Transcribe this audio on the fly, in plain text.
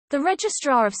The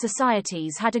Registrar of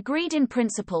Societies had agreed in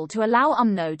principle to allow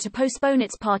Umno to postpone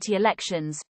its party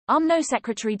elections, Umno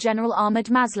Secretary-General Ahmad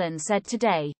Maslan said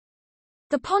today.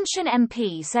 The Pontian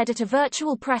MP said at a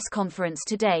virtual press conference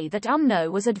today that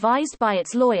Umno was advised by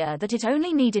its lawyer that it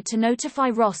only needed to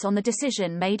notify RoS on the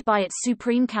decision made by its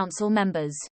Supreme Council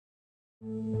members.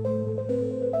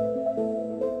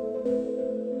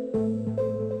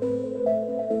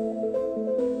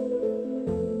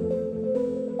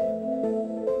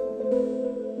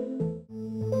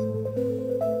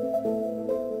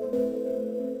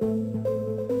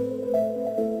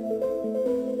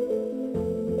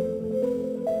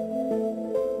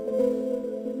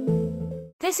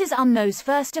 This is Umno's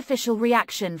first official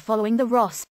reaction following the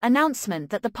RoS announcement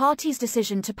that the party's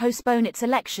decision to postpone its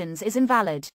elections is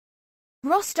invalid.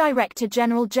 RoS Director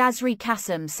General Jasri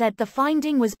Kasim said the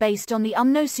finding was based on the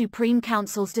Umno Supreme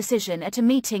Council's decision at a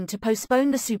meeting to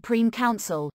postpone the Supreme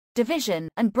Council, division,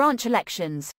 and branch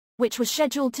elections, which was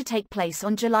scheduled to take place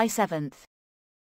on July 7.